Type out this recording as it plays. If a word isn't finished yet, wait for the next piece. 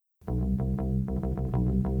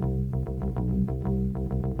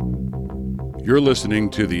You're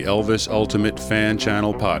listening to the Elvis Ultimate Fan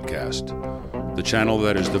Channel podcast, the channel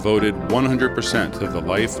that is devoted 100% to the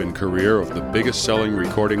life and career of the biggest selling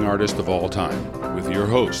recording artist of all time, with your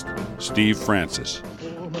host, Steve Francis.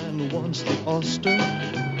 The poor man wants the oyster,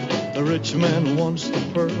 the rich man wants the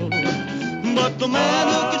pearl, but the man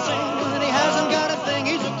who can sing when he hasn't got a thing,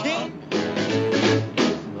 he's a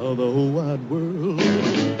king of the whole wide world.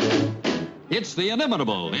 It's the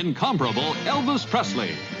inimitable, incomparable Elvis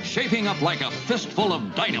Presley, shaping up like a fistful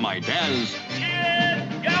of dynamite as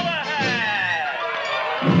Kid Galahad!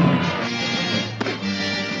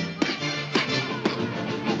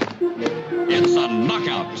 It's a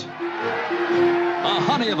knockout. A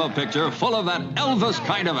honey of a picture full of that Elvis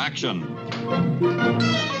kind of action.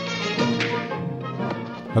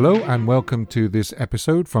 Hello and welcome to this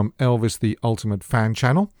episode from Elvis the Ultimate Fan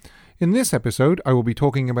Channel. In this episode, I will be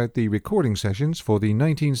talking about the recording sessions for the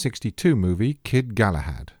 1962 movie Kid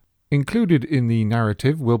Galahad. Included in the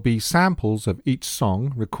narrative will be samples of each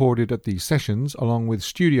song recorded at the sessions, along with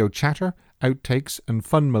studio chatter, outtakes and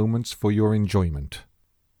fun moments for your enjoyment.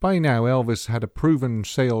 By now, Elvis had a proven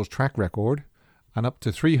sales track record, and up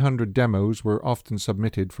to 300 demos were often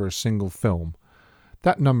submitted for a single film.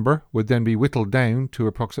 That number would then be whittled down to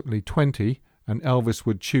approximately 20, and Elvis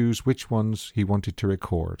would choose which ones he wanted to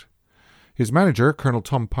record. His manager, Colonel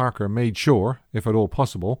Tom Parker, made sure, if at all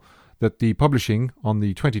possible, that the publishing on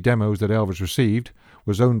the 20 demos that Elvis received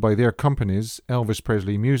was owned by their companies, Elvis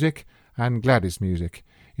Presley Music and Gladys Music,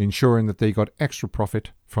 ensuring that they got extra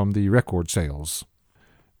profit from the record sales.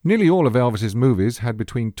 Nearly all of Elvis's movies had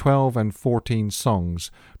between 12 and 14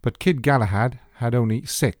 songs, but Kid Galahad had only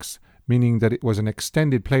 6, meaning that it was an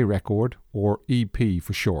extended play record, or EP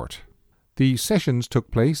for short. The sessions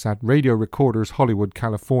took place at Radio Recorders Hollywood,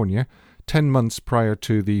 California, 10 months prior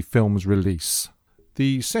to the film's release.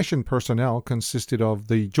 The session personnel consisted of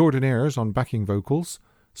the Jordanaires on backing vocals,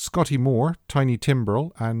 Scotty Moore, Tiny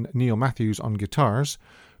Timbrel and Neil Matthews on guitars,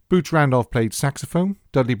 Boots Randolph played saxophone,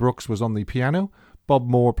 Dudley Brooks was on the piano, Bob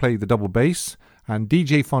Moore played the double bass, and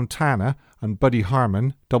DJ Fontana and Buddy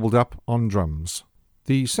Harman doubled up on drums.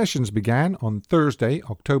 The sessions began on Thursday,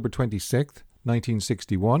 October 26th,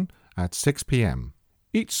 1961 at 6 p.m.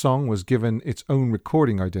 Each song was given its own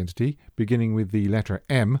recording identity, beginning with the letter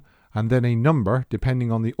M, and then a number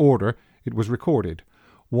depending on the order it was recorded.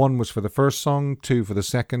 1 was for the first song, 2 for the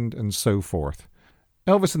second, and so forth.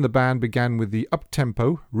 Elvis and the band began with the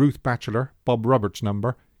up-tempo Ruth Batchelor, Bob Roberts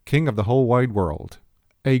number, King of the Whole Wide World.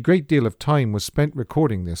 A great deal of time was spent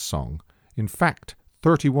recording this song. In fact,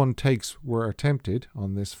 31 takes were attempted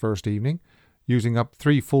on this first evening, using up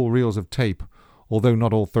 3 full reels of tape, although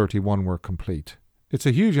not all 31 were complete. It's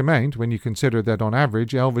a huge amount when you consider that on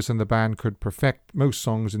average Elvis and the band could perfect most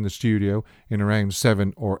songs in the studio in around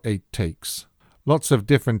 7 or 8 takes. Lots of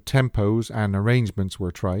different tempos and arrangements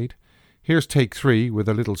were tried. Here's take 3 with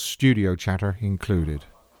a little studio chatter included.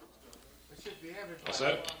 What's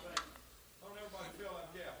that?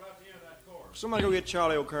 Somebody go get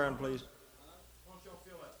Charlie O'Kern, please.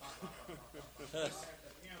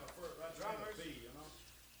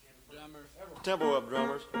 Tempo up,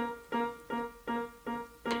 drummers.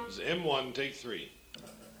 It's M1, take 3.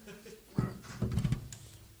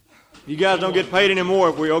 You guys don't get paid anymore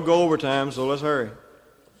if we all go overtime, so let's hurry.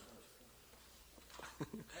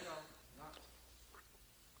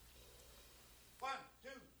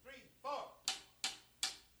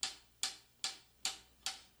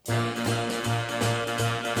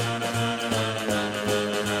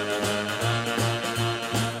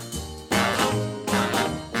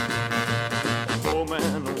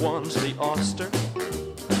 Wants the oyster,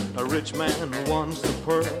 a rich man wants the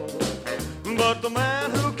pearl, but the man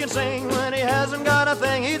who can sing when he hasn't got a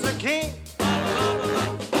thing, he's a king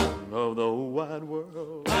of the whole wide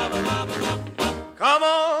world. Come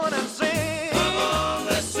on and sing, come on,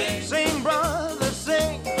 let's sing, sing brother,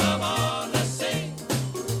 sing, come on, let's sing,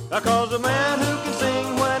 because the man who can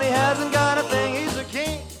sing when he hasn't got a thing, he's a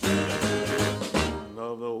king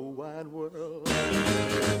of the whole wide world.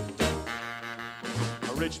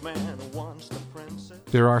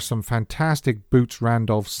 There are some fantastic Boots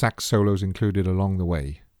Randolph sax solos included along the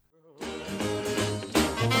way.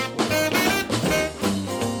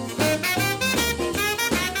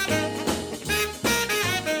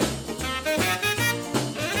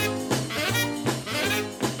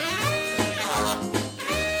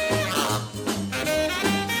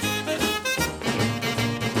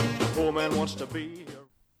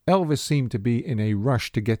 Elvis seemed to be in a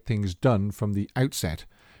rush to get things done from the outset.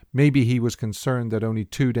 Maybe he was concerned that only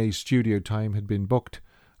 2 days studio time had been booked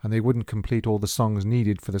and they wouldn't complete all the songs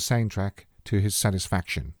needed for the soundtrack to his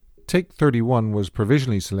satisfaction. Take 31 was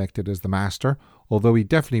provisionally selected as the master, although he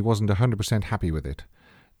definitely wasn't 100% happy with it.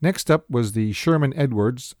 Next up was the Sherman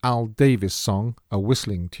Edwards Al Davis song, A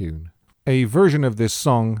Whistling Tune. A version of this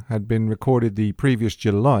song had been recorded the previous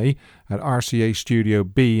July at RCA Studio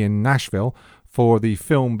B in Nashville for the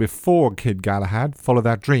film before Kid Galahad, Follow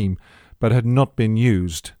That Dream, but had not been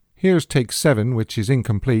used. Here's take 7, which is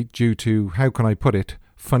incomplete due to, how can I put it,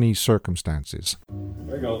 funny circumstances.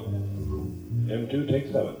 There we go. M2, take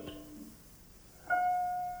 7.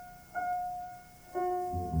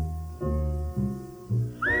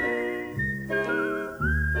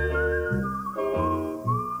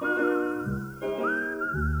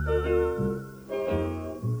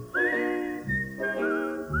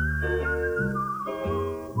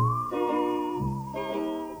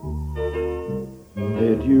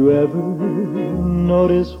 Did you ever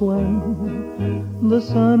notice when the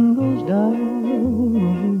sun goes down,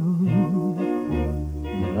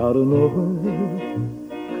 out of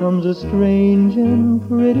nowhere comes a strange and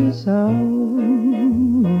pretty sound?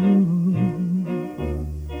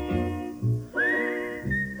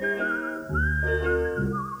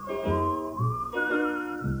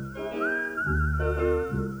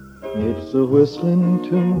 It's a whistling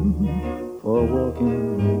tune for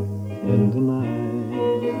walking in the night.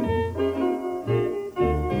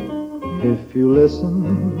 If you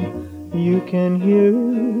listen, you can hear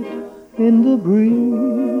it in the breeze.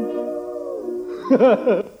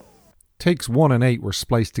 Takes 1 and 8 were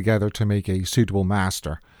spliced together to make a suitable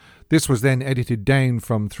master. This was then edited down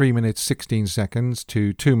from 3 minutes 16 seconds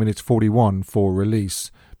to 2 minutes 41 for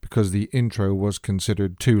release, because the intro was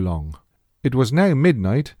considered too long. It was now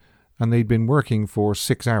midnight, and they'd been working for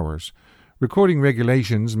 6 hours. Recording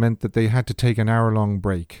regulations meant that they had to take an hour-long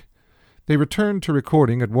break. They returned to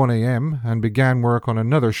recording at 1 a.m. and began work on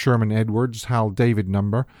another Sherman Edwards Hal David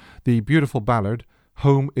number, the beautiful ballad,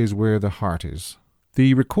 Home is Where the Heart Is.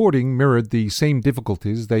 The recording mirrored the same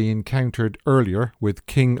difficulties they encountered earlier with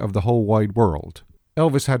King of the Whole Wide World.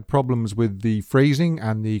 Elvis had problems with the phrasing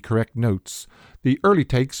and the correct notes. The early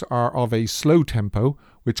takes are of a slow tempo,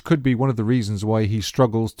 which could be one of the reasons why he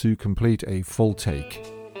struggles to complete a full take.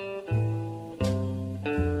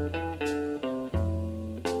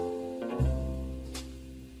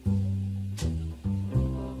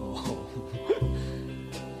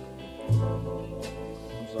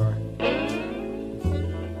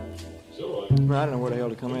 I don't know where the hell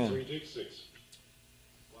to come in. 3, take 6.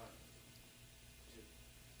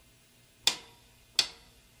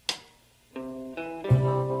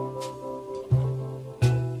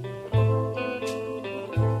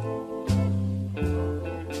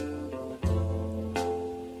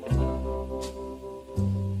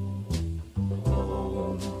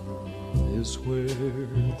 Is where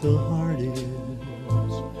the heart is,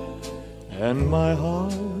 and my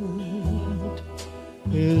heart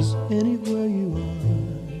is anywhere you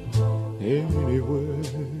are, anywhere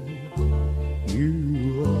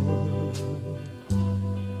you are,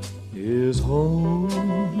 is home.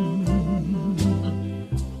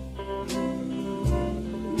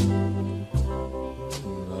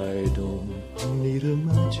 I don't need a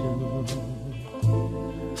mansion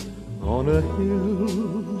on a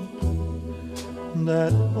hill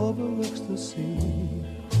that overlooks the sea,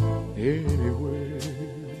 anywhere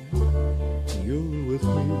you're with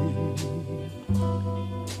me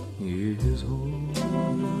is home.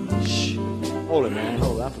 Shh. Hold it, man.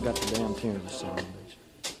 Hold it. I forgot the damn tune of the song.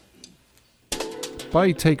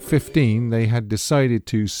 By take 15, they had decided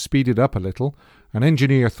to speed it up a little, and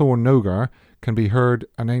engineer Thorne Nogar can be heard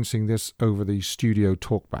announcing this over the studio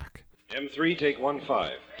talkback. M3, take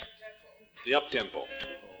 1-5. The up-tempo.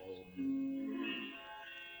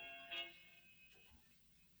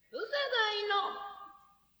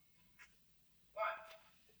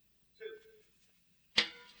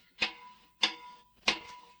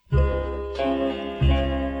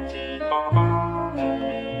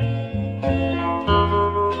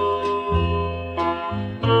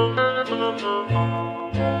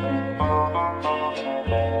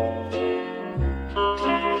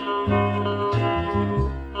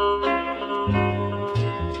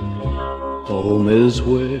 Home is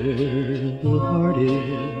where the heart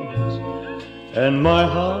is, and my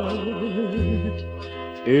heart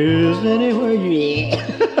is anywhere you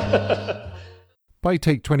are. By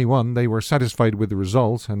take 21, they were satisfied with the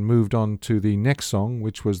result and moved on to the next song,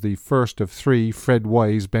 which was the first of 3 Fred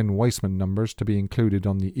Wise Ben Weissman numbers to be included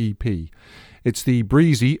on the EP. It's the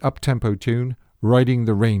breezy up-tempo tune, Riding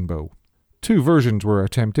the Rainbow. 2 versions were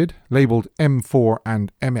attempted, labelled M4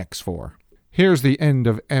 and MX4. Here's the end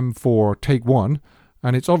of M4 take 1,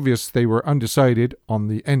 and it's obvious they were undecided on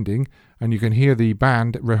the ending, and you can hear the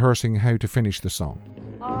band rehearsing how to finish the song.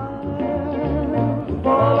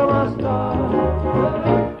 Follow my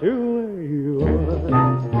star to where you are.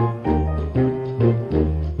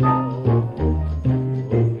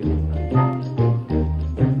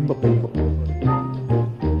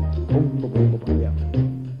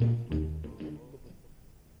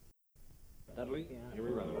 Dudley, here we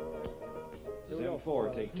run. This is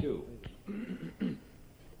M4, take 2.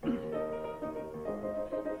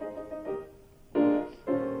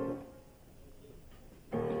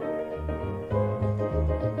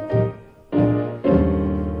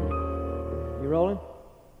 You rolling?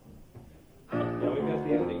 Yeah, we've got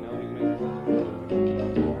the ending. Now we can make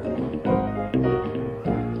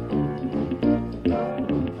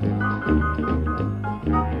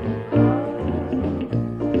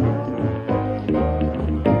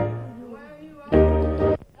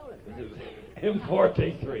This is M4,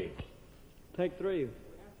 take 3. Take 3.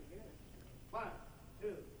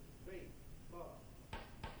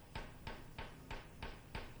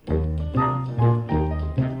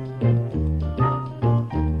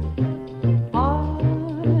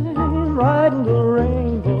 I'm riding the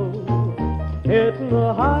rainbow, hitting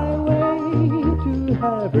the highway to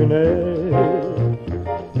happiness.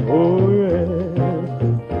 Oh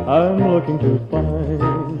yeah, I'm looking to find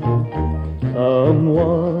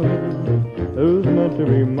someone who's meant to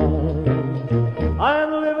be mine.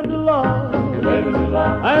 I'm living to love,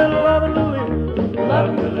 and loving to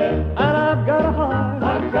live, and I've got a heart,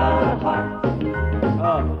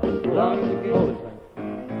 Hold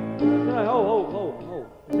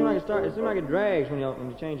this thing. It seems like it drags when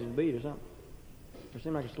you change the beat or something. It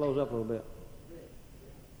seems like it slows up a little bit.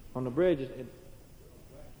 On the bridge, it's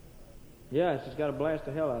just got to blast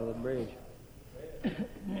the hell out of the bridge.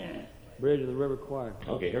 Bridge of the River Choir.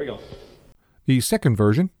 Okay, here we go. The second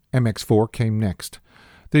version, MX4, came next.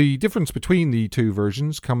 The difference between the two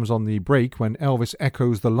versions comes on the break when Elvis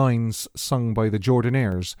echoes the lines sung by the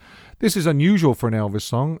Jordanaires. This is unusual for an Elvis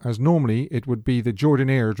song, as normally it would be the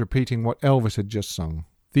Jordanaires repeating what Elvis had just sung.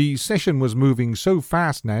 The session was moving so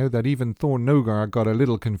fast now that even Thorne Nogar got a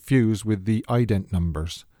little confused with the ident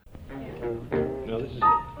numbers. No, this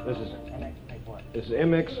is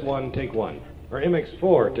MX1, take 1. Or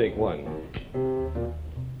MX4, take 1.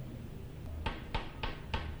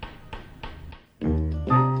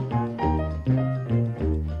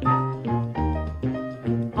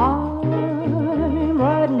 I'm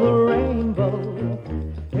riding the rainbow,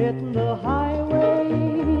 hitting the highway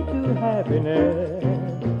to happiness.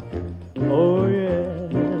 Oh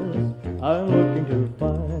yes, I'm looking to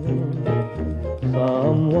find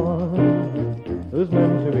someone who's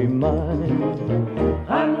meant to be mine.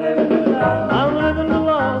 I'm living to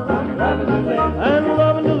love, and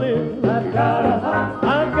loving to live. I've got a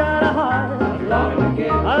heart,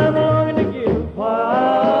 I'm longing to give.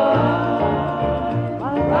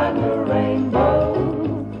 I'm riding the rainbow,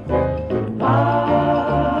 I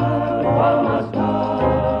follow my star.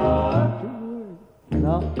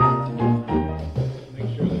 No. Make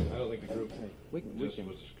sure that I don't think the group just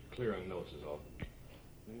was clear on notes is all.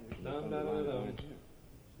 No.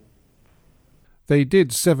 They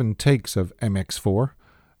did 7 takes of MX4,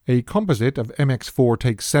 a composite of MX4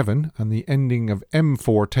 take 7 and the ending of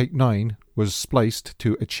M4 take 9 was spliced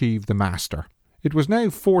to achieve the master. It was now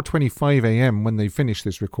 4:25 a.m. when they finished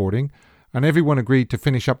this recording, and everyone agreed to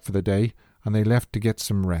finish up for the day, and they left to get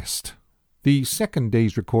some rest. The second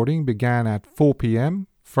day's recording began at 4 p.m.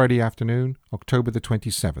 Friday afternoon, October the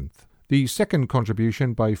 27th. The second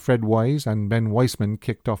contribution by Fred Wise and Ben Weissman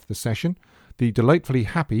kicked off the session, the delightfully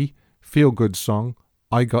happy, feel-good song,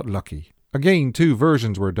 I Got Lucky. Again, 2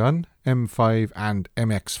 versions were done, M5 and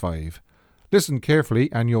MX5. Listen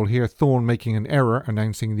carefully and you'll hear Thorne making an error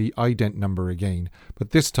announcing the ident number again, but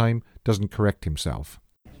this time doesn't correct himself.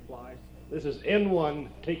 This is N1,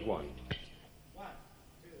 take 1.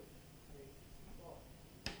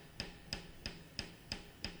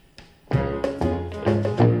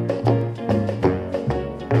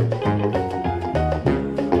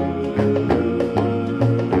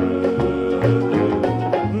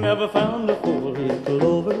 Never found a four-leaf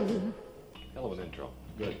clover. Hell of an intro.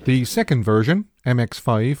 Good. The second version,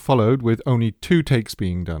 MX5, followed with only 2 takes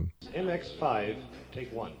being done. MX5,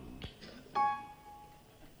 take 1.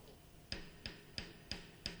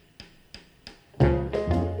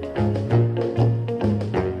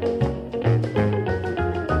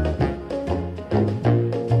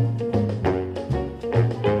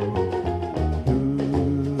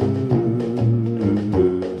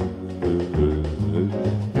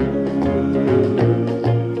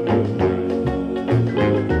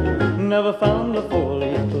 Never found a four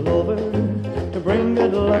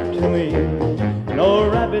heart to me. No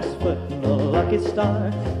rabbit's foot, no lucky star,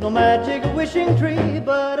 no magic wishing tree,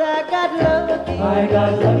 but I got lucky. I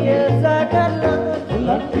got lucky. Yes, I got lucky.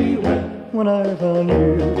 Lucky when I found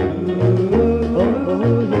you.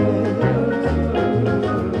 Oh,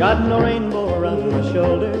 yes. Got no rainbow around my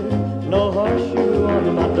shoulder, no horseshoe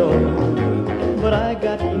on my door, but I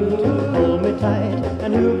got you to hold me tight,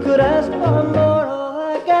 and who could ask for more?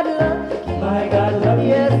 Oh, I got lucky. I got lucky.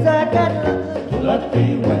 Yes, I got lucky.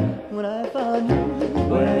 Lucky when I found you.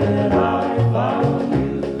 When I found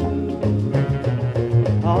you.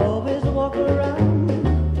 I always walk around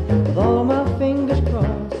with all my fingers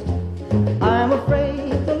crossed. I'm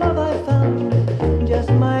afraid the love I found just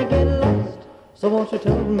might get lost. So won't you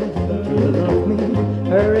tell me you love me?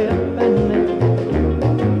 Hurry up and make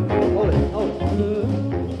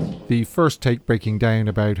the first take breaking down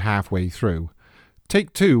about halfway through.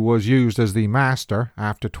 Take 2 was used as the master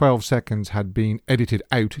after 12 seconds had been edited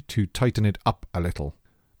out to tighten it up a little.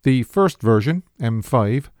 The first version,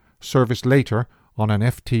 M5, surfaced later on an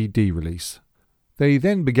FTD release. They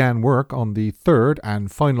then began work on the third and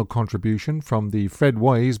final contribution from the Fred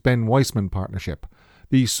Wise-Ben Weissman partnership.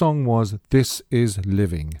 The song was This Is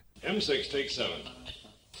Living. M6, take 7.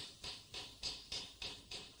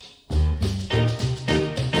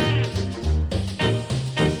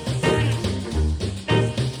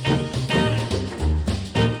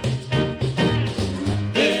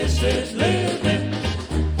 This is living,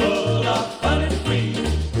 full of fun and free.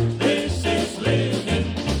 This is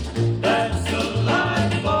living, that's the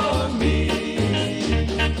life for me.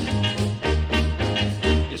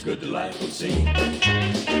 It's good to laugh and sing,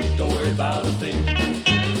 don't worry about a thing.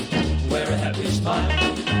 Wear a happy smile,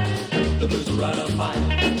 the blues will run a mile.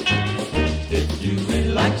 If you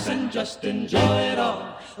relax and just enjoy it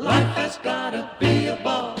all, life has gotta be a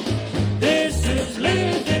ball. This is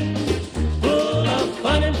living, full of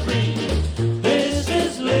fun and free. This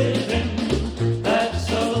is living, that's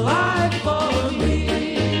a life for me.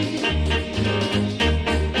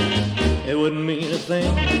 It wouldn't mean a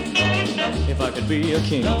thing if I could be a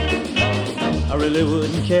king. I really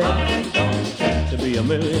wouldn't care to be a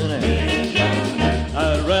millionaire.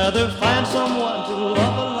 I'd rather find someone to love a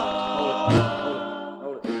lot.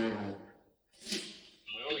 My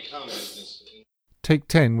only comment is... Take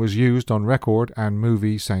 10 was used on record and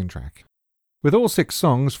movie soundtrack. With all 6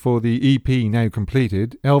 songs for the EP now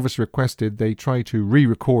completed, Elvis requested they try to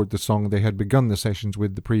re-record the song they had begun the sessions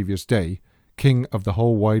with the previous day, King of the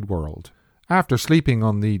Whole Wide World. After sleeping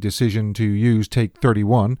on the decision to use Take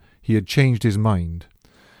 31, he had changed his mind.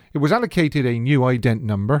 It was allocated a new ident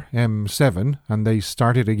number, M7, and they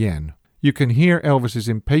started again. You can hear Elvis's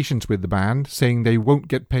impatience with the band, saying they won't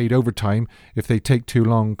get paid overtime if they take too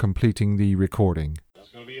long completing the recording.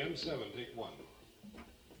 It's going to be M7, take 1.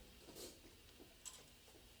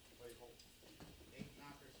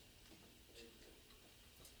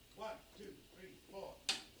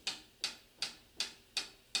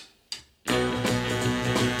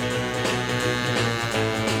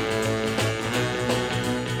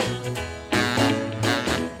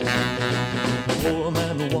 The poor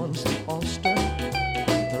man wants the oyster,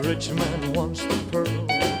 the rich man wants the pearl,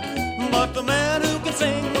 but the man who can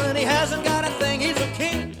sing when he hasn't got a thing, he's a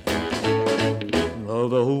king of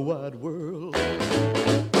the whole wide world.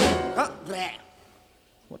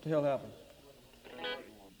 What the hell happened?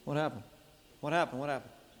 What happened? What happened? What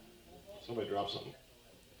happened? Somebody dropped something.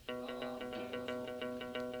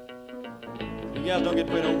 You guys don't get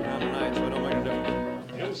paid overtime tonight, so it don't make a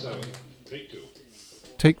difference. M7, take 2.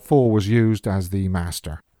 Take 4 was used as the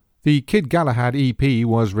master. The Kid Galahad EP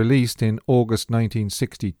was released in August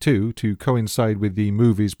 1962 to coincide with the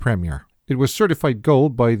movie's premiere. It was certified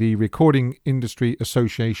gold by the Recording Industry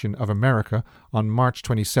Association of America on March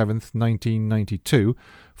 27, 1992,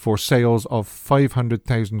 for sales of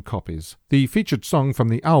 500,000 copies. The featured song from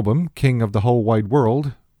the album, King of the Whole Wide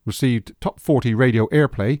World, received top 40 radio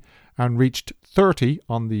airplay and reached 30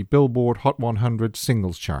 on the Billboard Hot 100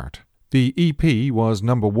 singles chart. The EP was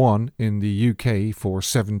number 1 in the UK for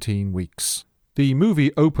 17 weeks. The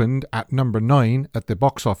movie opened at number 9 at the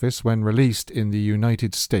box office when released in the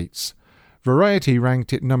United States. Variety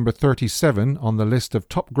ranked it number 37 on the list of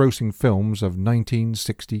top-grossing films of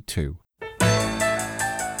 1962.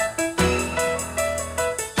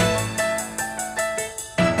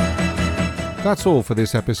 That's all for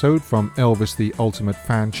this episode from Elvis the Ultimate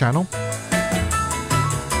Fan Channel.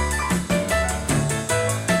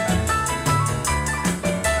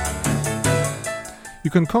 You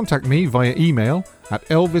can contact me via email at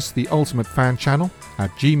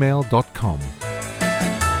elvistheultimatefanchannel@gmail.com.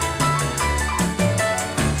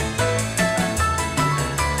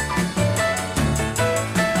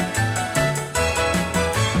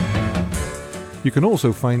 You can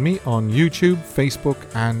also find me on YouTube, Facebook,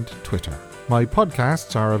 and Twitter. My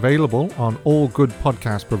podcasts are available on all good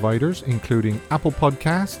podcast providers, including Apple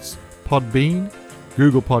Podcasts, Podbean,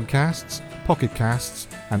 Google Podcasts, Pocket Casts,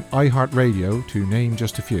 and iHeartRadio, to name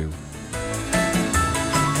just a few.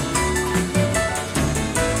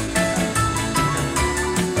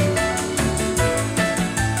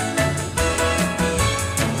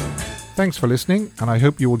 Thanks for listening, and I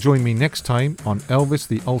hope you will join me next time on Elvis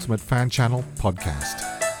the Ultimate Fan Channel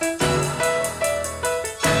podcast.